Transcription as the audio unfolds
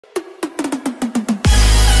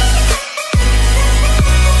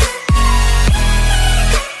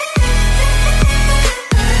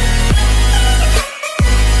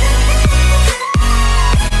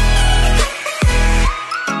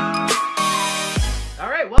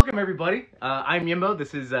Welcome, everybody. I'm Yimbo.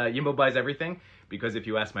 This is Yimbo Buys Everything, because if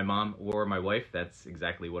you ask my mom or my wife, that's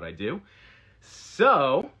exactly what I do.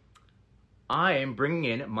 So, I am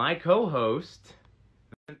bringing in my co-host,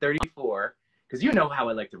 34, because you know how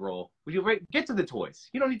I like to roll. Would you get to the toys?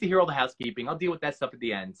 You don't need to hear all the housekeeping. I'll deal with that stuff at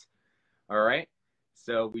the end. All right?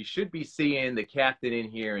 So, we should be seeing the captain in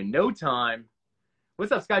here in no time.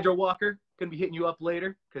 What's up, Sky Joe Walker? Gonna be hitting you up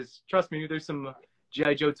later, because trust me, there's some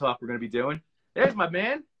G.I. Joe talk we're gonna be doing. There's my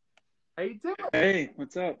man. How you doing? Hey,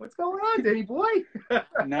 what's up? What's going on, Danny boy?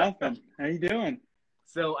 Nothing. How you doing?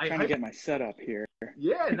 So Trying to get my setup here.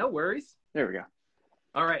 Yeah, no worries. There we go.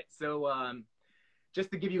 All right. So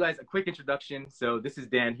just to give you guys a quick introduction. So this is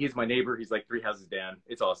Dan. He's my neighbor. He's like 3 houses down.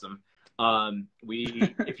 It's awesome.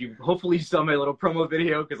 If you hopefully saw my little promo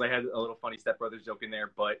video, because I had a little funny Step Brothers joke in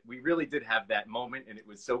there, but we really did have that moment, and it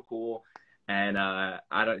was so cool. And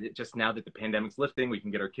just now that the pandemic's lifting, we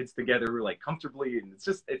can get our kids together like comfortably, and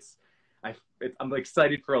I'm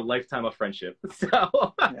excited for a lifetime of friendship. So,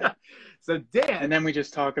 yeah. So Dan, and then we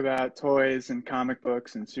just talk about toys and comic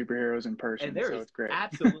books and superheroes in person. and there so is it's great.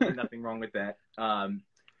 absolutely nothing wrong with that.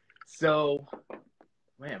 So,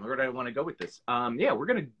 man, where do I want to go with this? Yeah, we're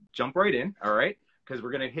gonna jump right in, all right? Because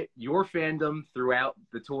we're gonna hit your fandom throughout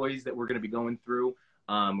the toys that we're gonna be going through.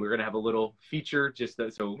 We're going to have a little feature just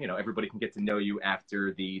so, you know, everybody can get to know you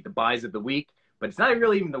after the buys of the week. But it's not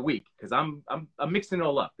really even the week, because I'm mixing it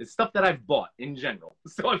all up. It's stuff that I've bought in general.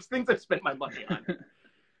 So it's things I've spent my money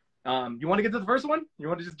on. You want to get to the first one? You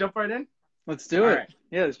want to just jump right in? Let's do it. Right.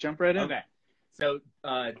 Yeah, let's jump right in. Okay. So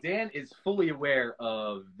Dan is fully aware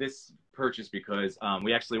of this purchase because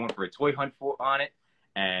we actually went for a toy hunt on it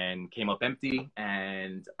and came up empty.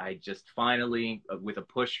 And I just finally, with a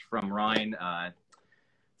push from Ryan,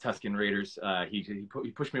 Tusken Raiders, he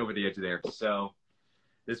pushed me over the edge there. So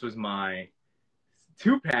this was my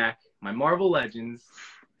 2-pack, my Marvel Legends,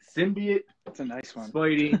 Symbiote, that's a nice one,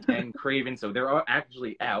 Spidey, and Kraven. So they're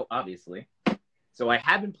actually out, obviously. So I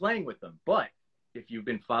have been playing with them. But if you've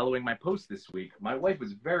been following my post this week, my wife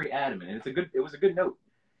was very adamant, and it was a good note.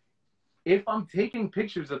 If I'm taking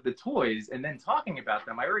pictures of the toys and then talking about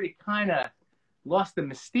them, I already kind of lost the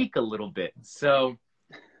mystique a little bit. So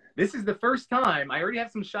this is the first time. I already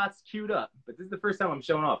have some shots queued up, but this is the first time I'm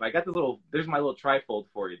showing off. I got there's my little trifold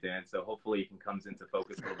for you, Dan, so hopefully it comes into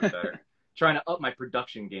focus a little bit better. Trying to up my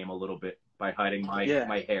production game a little bit by hiding my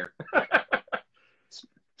hair.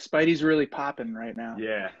 Spidey's really popping right now.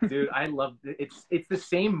 Yeah, dude, I love it. It's the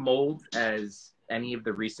same mold as any of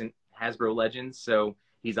the recent Hasbro Legends, so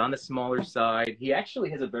he's on the smaller side. He actually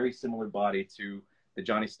has a very similar body to the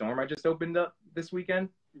Johnny Storm I just opened up this weekend.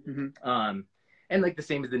 Mm-hmm. And like the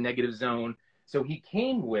same as the Negative Zone. So he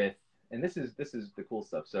came with, and this is the cool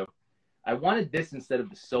stuff. So I wanted this instead of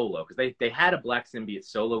the Solo, because they had a Black Symbiote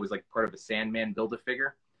Solo, was like part of a Sandman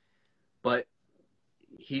Build-A-Figure, but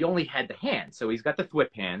he only had the hands. So he's got the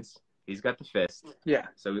thwip hands, he's got the fist. Yeah.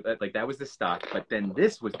 So that was the stock. But then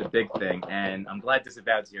this was the big thing, and I'm glad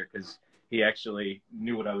Disavowed's here because he actually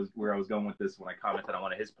knew where I was going with this when I commented on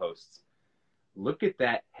one of his posts. Look at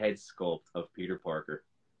that head sculpt of Peter Parker.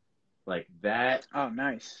 Like that. Oh,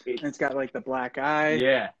 nice. It's got like the black eye.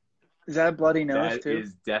 Yeah. Is that a bloody nose too? That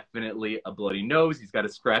is definitely a bloody nose. He's got a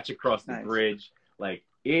scratch across the bridge. Like,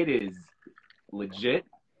 it is legit.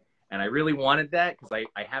 And I really wanted that because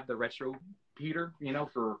I have the retro Peter, you know,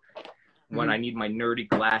 for when I need my nerdy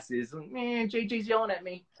glasses. Man, JJ's yelling at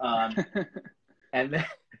me. And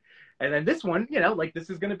then this one, you know, like this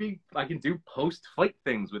is going to be, I can do post-fight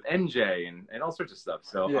things with MJ and all sorts of stuff.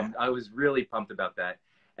 So yeah. I was really pumped about that.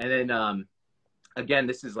 And then, again,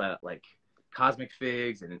 this is like Cosmic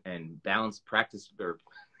Figs and Balanced Practice, or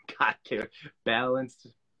Balanced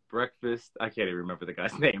Breakfast. I can't even remember the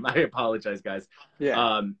guy's name. I apologize, guys.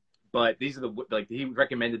 Yeah. But these are he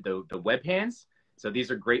recommended the web hands. So these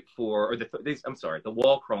are great for, the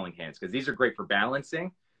wall crawling hands, because these are great for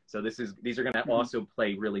balancing. So these are going to also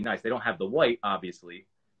play really nice. They don't have the white, obviously,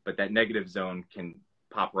 but that Negative Zone can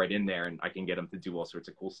pop right in there, and I can get them to do all sorts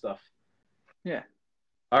of cool stuff. Yeah.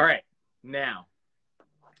 All right, now,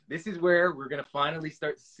 this is where we're going to finally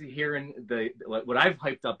start hearing what I've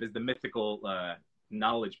hyped up as the mythical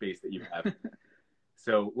knowledge base that you have.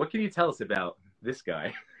 So what can you tell us about this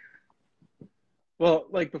guy? Well,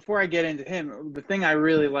 like before I get into him, the thing I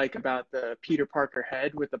really like about the Peter Parker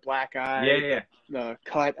head with the black eye, the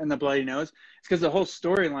cut, and the bloody nose, is because the whole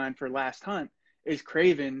storyline for Last Hunt is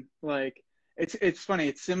Kraven. Like, it's funny.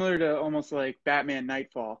 It's similar to almost like Batman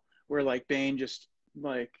Nightfall, where like Bane just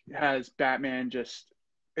like has Batman just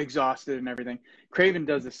exhausted and everything. Kraven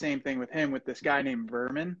does the same thing with him, with this guy named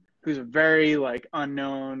Vermin, who's a very like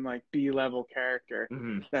unknown, like B-level character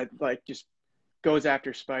that like just goes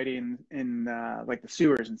after Spidey in like the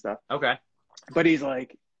sewers and stuff. Okay. But he's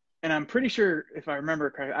like, and I'm pretty sure if I remember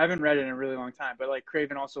correctly, I haven't read it in a really long time, but like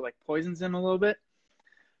Kraven also like poisons him a little bit,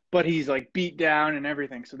 but he's like beat down and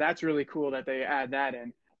everything. So that's really cool that they add that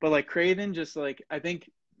in. But like Kraven, just like, I think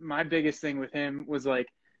my biggest thing with him was like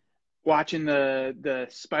watching the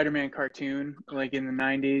Spider-Man cartoon, like in the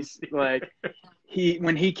 90s, like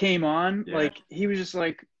when he came on, like he was just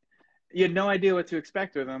like, you had no idea what to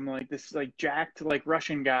expect with him. Like this like jacked like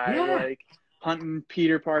Russian guy, like hunting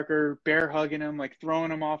Peter Parker, bear hugging him, like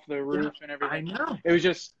throwing him off the roof and everything. I know. It was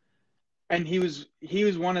just, and he was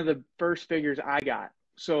one of the first figures I got.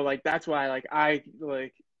 So like that's why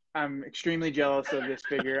I'm extremely jealous of this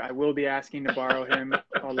figure. I will be asking to borrow him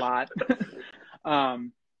a lot.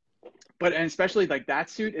 But and especially like that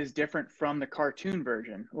suit is different from the cartoon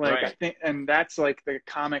version. Like I think, and that's like the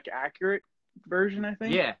comic accurate version, I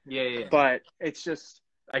think. Yeah. But it's just,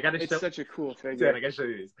 it's such a cool figure. I gotta show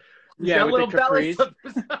you these. Yeah, with the capris.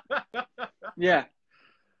 Yeah,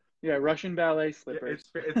 Russian ballet slippers.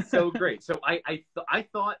 It's so great. So I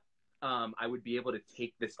thought I would be able to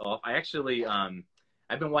take this off. I actually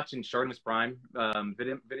I've been watching Shartimus Prime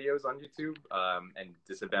videos on YouTube, and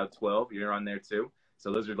Disavowed 12. You're on there too.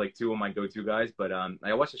 So those are like two of my go-to guys. But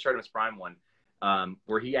I watched the Shartimus Prime one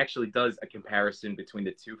where he actually does a comparison between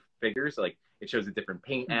the two figures. Like it shows the different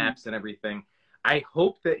paint apps and everything. I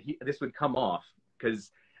hope that this would come off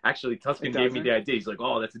because actually Tuscan gave me the idea. He's like,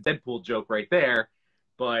 oh, that's a Deadpool joke right there.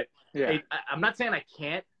 But I'm not saying I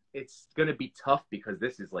can't. It's going to be tough because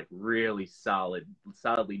this is like really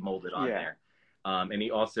solidly molded on there. And he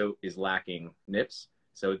also is lacking nips.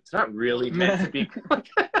 So it's not really meant to be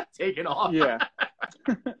taken off. Yeah.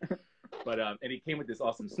 But and he came with this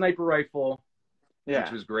awesome sniper rifle,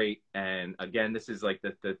 which was great. And again, this is like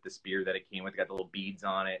the spear that it came with. It got the little beads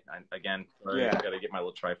on it. I gotta get my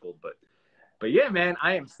little trifold, but yeah, man,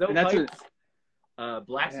 I am so hyped.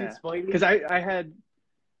 Black Suit Spidey. Because I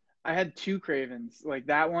had two Kravens, like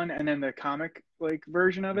that one, and then the comic like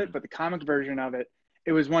version of it. But the comic version of it,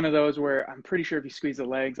 it was one of those where I'm pretty sure if you squeeze the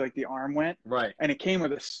legs, like the arm went. Right. And it came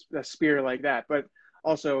with a spear like that. But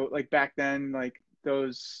also, like back then, like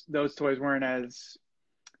those toys weren't as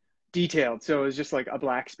detailed, so it was just like a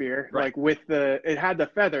black spear, like with it had the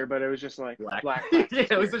feather, but it was just like black yeah,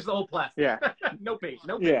 it was just the whole plastic. Yeah. No paint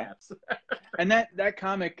apps. And that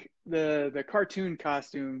comic, the cartoon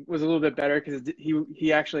costume was a little bit better because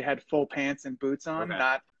he actually had full pants and boots on,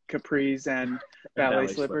 not capris and ballet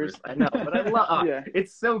slippers. I know, but I love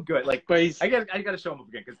it's so good. Like, but I got to show him up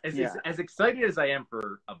again because as excited as I am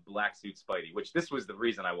for a black suit Spidey, which this was the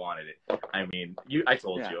reason I wanted it. I mean, I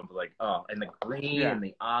told you, I'm like, oh, and the green and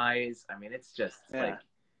the eyes. I mean, it's just like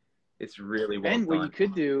it's really well done. And what you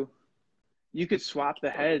could do, you could swap the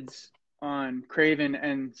heads on Kraven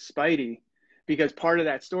and Spidey, because part of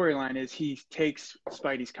that storyline is he takes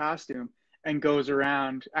Spidey's costume and goes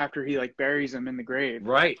around after he like buries him in the grave.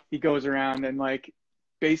 Right. He goes around and like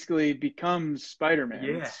basically becomes Spider-Man.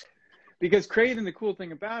 Yeah. Because Kraven, the cool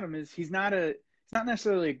thing about him is he's not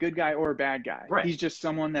necessarily a good guy or a bad guy. Right. He's just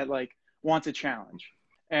someone that like wants a challenge.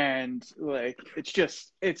 And like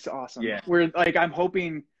it's awesome. Yeah. We're like, I'm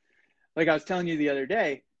hoping, like I was telling you the other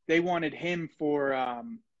day, they wanted him for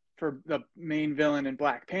the main villain in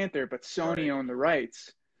Black Panther, but Sony owned the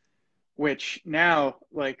rights. Which now,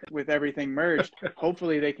 like with everything merged,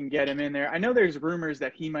 hopefully they can get him in there. I know there's rumors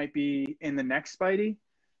that he might be in the next Spidey,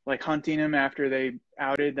 like hunting him after they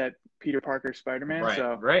outed that Peter Parker Spider-Man.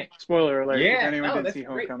 Spoiler alert, if anyone didn't see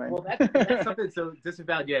Homecoming. Well, that's something so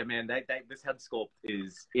Disavowed, man, this head sculpt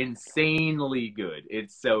is insanely good.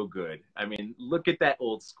 It's so good. I mean, look at that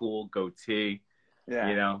old school goatee. Yeah.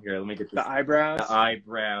 You know, here, let me get this. The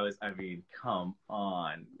eyebrows. I mean, come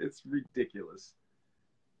on. It's ridiculous.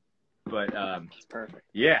 But it's perfect.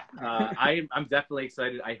 Yeah, I'm definitely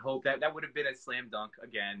excited. I hope that would have been a slam dunk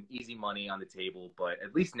again, easy money on the table. But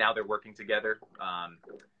at least now they're working together.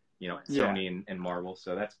 You know, Sony and Marvel.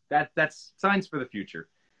 So that's signs for the future.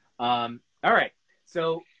 All right.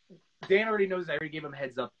 So Dan already knows. I already gave him a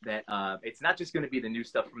heads up that it's not just going to be the new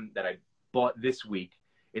stuff that I bought this week.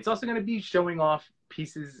 It's also going to be showing off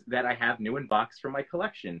pieces that I have new in box from my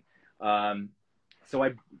collection. So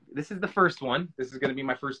this is the first one. This is going to be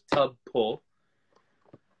my first tub pull.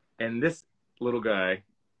 And this little guy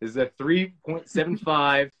is a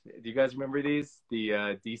 3.75. Do you guys remember these? The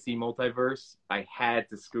DC Multiverse. I had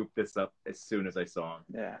to scoop this up as soon as I saw him.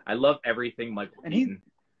 Yeah. I love everything Michael Keaton.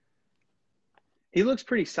 He looks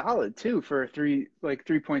pretty solid too for a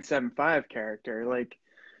 3.75 character. Like,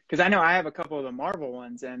 because I know I have a couple of the Marvel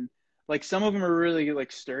ones, and Like some of them are really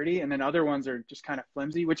like sturdy, and then other ones are just kind of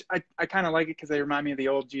flimsy, which I kind of like it because they remind me of the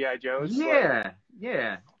old GI Joes. Yeah,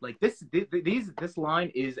 yeah. Like this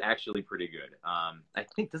line is actually pretty good. I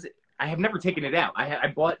think I have never taken it out. I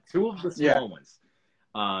bought two of the small ones.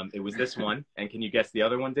 It was this one, and can you guess the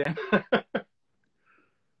other one, Dan?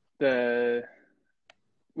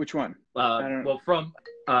 Which one? I don't know.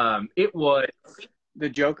 Well, it was the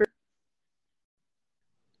Joker.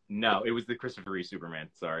 No, it was the Christopher Reeve Superman.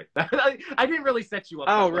 Sorry, I didn't really set you up.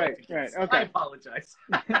 Oh, right. Okay. I apologize.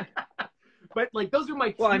 But like, those are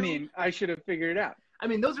my. Well, I mean, I should have figured it out. I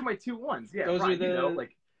mean, those are my two ones. Yeah, those are the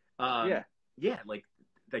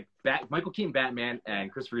Michael Keaton Batman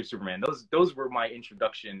and Christopher Reeve Superman. Those were my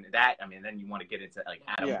introduction. Then you want to get into like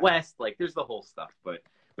Adam West. Like, there's the whole stuff. But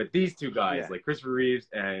these two guys, like Christopher Reeves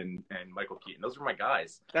and Michael Keaton, those were my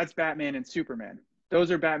guys. That's Batman and Superman. Those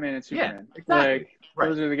are Batman and Superman. Yeah, exactly. Like,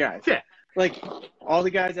 those are the guys. Yeah. Like, all the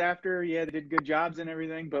guys after, they did good jobs and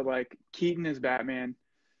everything, but, like, Keaton is Batman,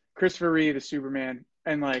 Christopher Reeve is Superman,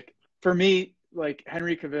 and, like, for me, like,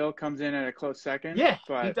 Henry Cavill comes in at a close second. Yeah,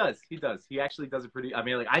 but... he does. He actually does it pretty... I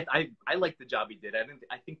mean, like, I like the job he did.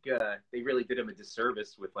 I think they really did him a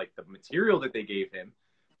disservice with, like, the material that they gave him.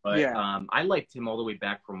 But I liked him all the way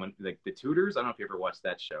back from, when, like, The Tudors. I don't know if you ever watched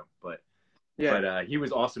that show, but... Yeah. But he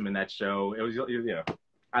was awesome in that show. It was,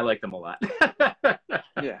 I liked him a lot.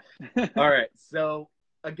 Yeah. All right. So,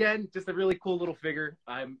 again, just a really cool little figure.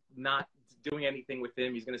 I'm not doing anything with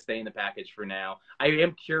him. He's going to stay in the package for now. I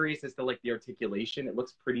am curious as to, like, the articulation. It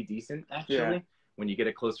looks pretty decent, actually, when you get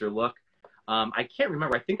a closer look. I can't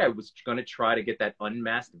remember. I think I was going to try to get that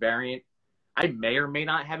unmasked variant. I may or may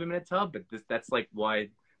not have him in a tub, but that's, like, why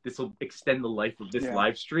this will extend the life of this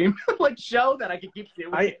live stream, like, show that I can keep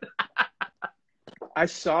doing it. I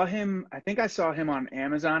saw him on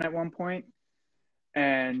Amazon at one point,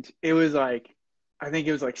 and it was like, I think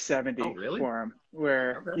it was like 70 for him.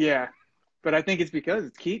 But I think it's because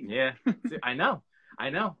it's Keaton. Yeah, I know.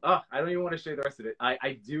 Oh, I don't even want to show you the rest of it. I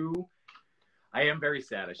am very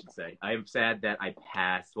sad, I should say. I am sad that I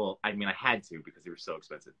passed. Well, I mean, I had to because they were so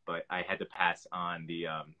expensive, but I had to pass on the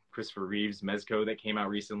Christopher Reeves Mezco that came out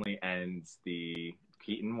recently and the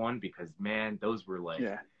Keaton one because, man, those were like,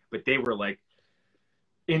 but they were like,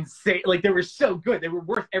 insane. Like, they were so good. They were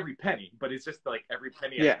worth every penny, but it's just like every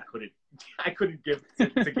penny I couldn't give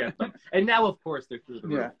to get them. And now, of course, they're through the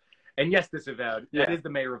roof. And yes, Disavowed, that is the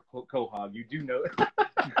mayor of Quahog. You do know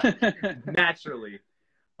naturally.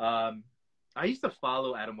 I used to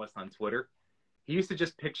follow Adam West on Twitter. He used to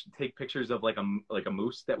just take pictures of like a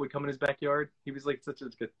moose that would come in his backyard. He was like such a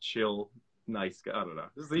chill, nice guy. I don't know.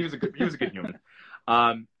 He was a good human.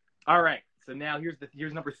 All right. So now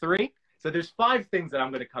here's number 3. So there's 5 things that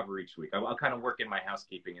I'm going to cover each week. I'll kind of work in my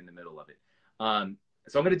housekeeping in the middle of it.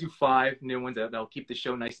 So I'm going to do 5 new ones that'll keep the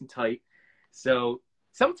show nice and tight. So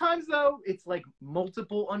sometimes, though, it's like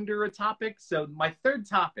multiple under a topic. So my 3rd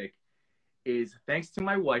topic is, thanks to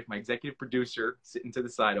my wife, my executive producer, sitting to the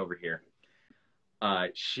side over here.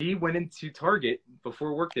 She went into Target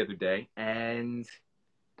before work the other day, and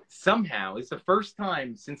somehow, it's the first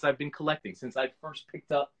time since I've been collecting, since I first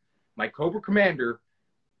picked up my Cobra Commander,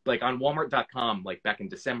 like on Walmart.com, like back in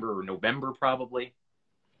December or November, probably.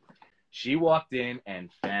 She walked in and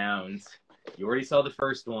found, you already saw the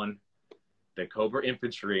first one, the Cobra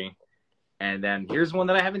Infantry. And then here's one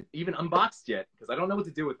that I haven't even unboxed yet because I don't know what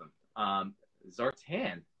to do with them.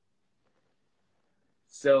 Zartan.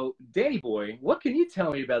 So, Danny boy, what can you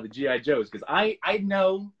tell me about the G.I. Joes? Because I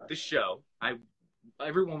know the show.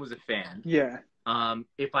 Everyone was a fan. Yeah.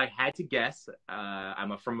 If I had to guess,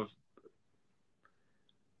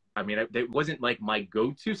 it wasn't like my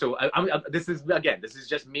go-to. So this is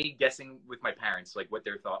just me guessing with my parents, like what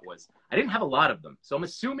their thought was. I didn't have a lot of them. So I'm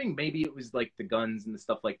assuming maybe it was like the guns and the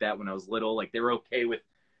stuff like that when I was little. Like they were okay with,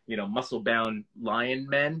 muscle-bound lion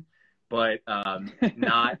men, but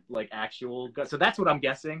not like actual guns. So that's what I'm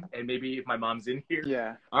guessing. And maybe if my mom's in here.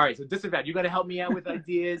 Yeah. All right. So Disavowed, you got to help me out with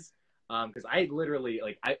ideas. Because I literally,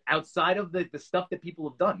 outside of the stuff that people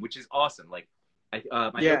have done, which is awesome. Like,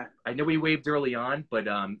 I know we waved early on, but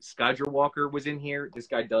Skydra Walker was in here. This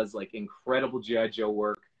guy does like incredible G.I. Joe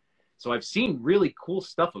work. So I've seen really cool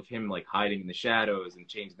stuff of him like hiding in the shadows and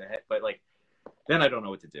changing the head. But like, then I don't know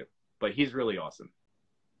what to do. But he's really awesome.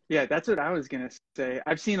 Yeah, that's what I was gonna say.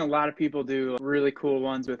 I've seen a lot of people do really cool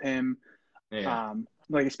ones with him. Yeah.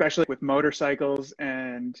 Like especially with motorcycles,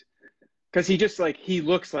 and because he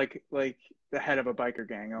looks like the head of a biker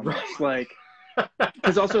gang almost. Like.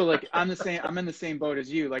 Because also, like, I'm in the same boat as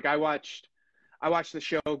you. Like, I watched the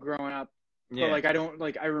show growing up, but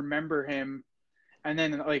like I remember him, and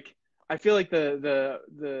then like I feel like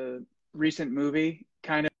the recent movie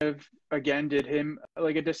kind of again did him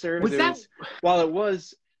like a disservice. Was that while it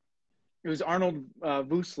was Arnold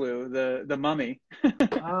Vosloo, the mummy.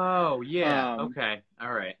 Oh yeah. Okay.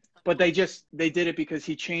 All right. But they did it because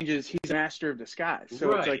he's a master of disguise.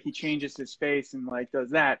 So it's like he changes his face and like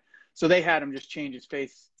does that. So they had him just change his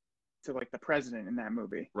face to like the president in that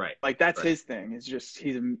movie. Right. Like that's his thing. It's just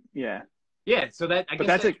yeah. Yeah, so that I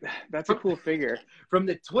guess that's a cool figure. From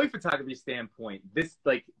the toy photography standpoint, this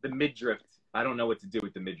like the midriff, I don't know what to do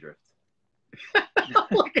with the midriff.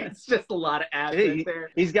 Like it's just a lot of abs in there.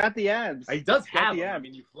 He's got the abs. He does have the abs. I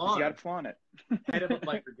mean, you flaunt. You got to flaunt it. Head of a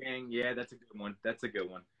biker gang. Yeah, that's a good one. That's a good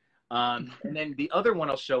one. And then the other one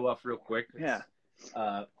I'll show off real quick. Yeah.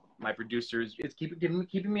 My producers is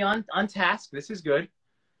keeping me on task. This is good.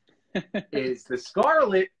 Is the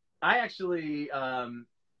Scarlet? I actually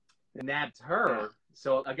nabbed her. Yeah.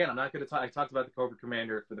 So again, I'm not going to talk. I talked about the Cobra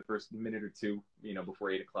Commander for the first minute or two,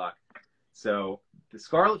 before 8 o'clock. So the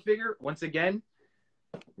Scarlet figure, once again,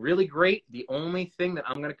 really great. The only thing that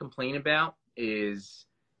I'm going to complain about is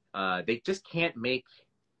they just can't make.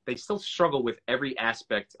 They still struggle with every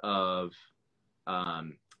aspect of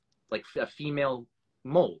like a female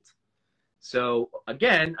mold. So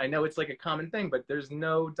again, I know it's like a common thing, but there's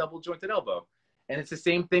no double jointed elbow, and it's the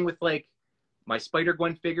same thing with like my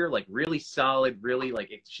Spider-Gwen figure, like really solid, really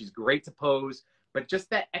like she's great to pose, but just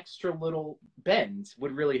that extra little bend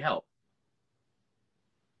would really help.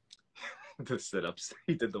 The sit-ups,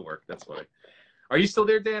 he did the work. That's why. Are you still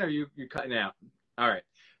there, Dan? Or you're cutting out? All right.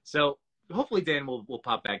 So hopefully Dan will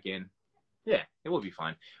pop back in. Yeah, it will be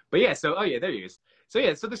fine. But yeah, so there he is. So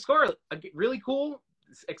yeah, so the Scarlet, really cool.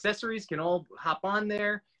 Accessories can all hop on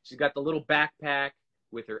there. She's got the little backpack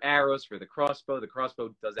with her arrows for the crossbow. The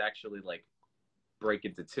crossbow does actually like break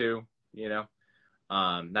into two,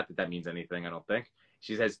 not that means anything, I don't think.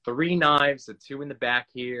 She has 3 knives, so 2 in the back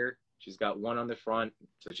here. She's got 1 on the front,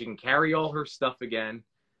 so she can carry all her stuff again.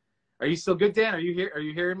 Are you still good, Dan? Are you here? Are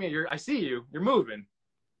you hearing me? I see you. You're moving.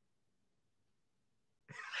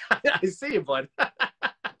 I see you, bud.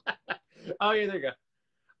 Oh yeah, there you go.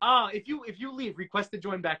 If you leave, request to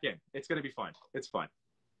join back in. It's gonna be fun. It's fun.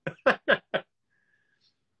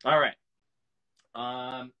 All right.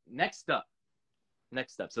 Next up.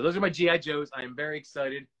 So those are my GI Joes. I am very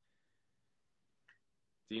excited.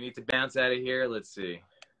 Do you need to bounce out of here? Let's see.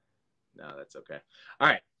 No, that's okay. All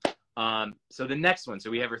right. So the next one. So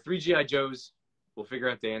we have our 3 GI Joes. We'll figure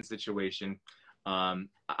out Dan's situation. I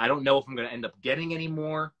don't know if I'm going to end up getting any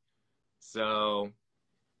more. So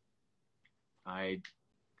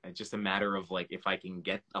it's just a matter of like if I can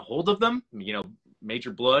get a hold of them.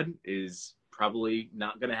 Major Blood is probably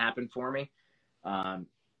not going to happen for me.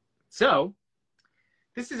 So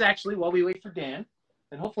this is actually while we wait for Dan,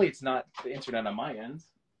 and hopefully it's not the internet on my end,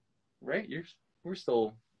 right? We're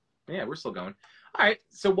still going. All right.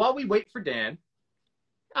 So while we wait for Dan,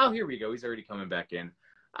 here we go. He's already coming back in.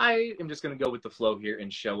 I am just going to go with the flow here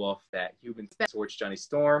and show off that Human Torch Johnny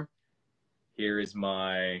Storm. Here is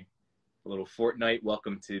my little Fortnite.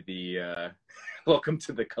 Welcome to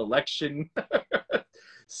the collection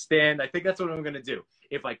stand. I think that's what I'm going to do.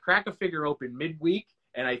 If I crack a figure open midweek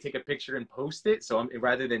and I take a picture and post it, so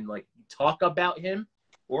rather than like talk about him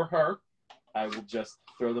or her, I will just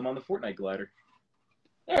throw them on the Fortnite glider.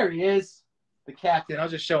 There he is, the captain. I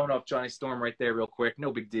was just showing off Johnny Storm right there real quick.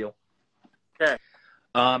 No big deal. Okay.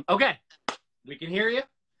 Okay. We can hear you.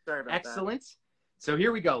 Sorry about Excellent. That. So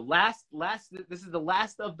here we go. This is the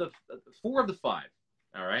last of the 4 of the 5.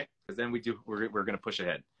 All right. Because then we're going to push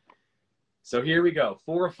ahead. So here we go.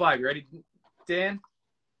 4 of 5. You ready, Dan?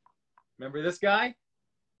 Remember this guy?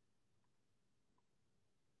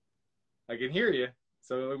 I can hear you.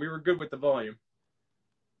 So we were good with the volume.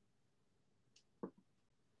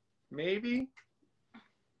 Maybe.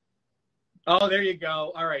 Oh, there you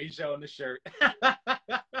go. All right, he's showing the shirt. I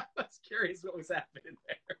was curious what was happening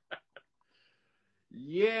there.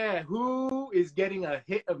 Yeah, who is getting a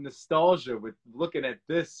hit of nostalgia with looking at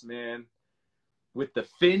this, man? With the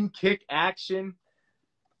fin kick action.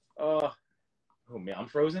 Oh man, I'm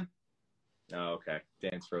frozen? Oh, okay.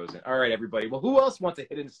 Dan's frozen. All right, everybody. Well, who else wants a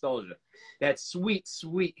hit of nostalgia? That sweet,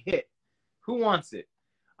 sweet hit. Who wants it?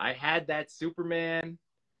 I had that Superman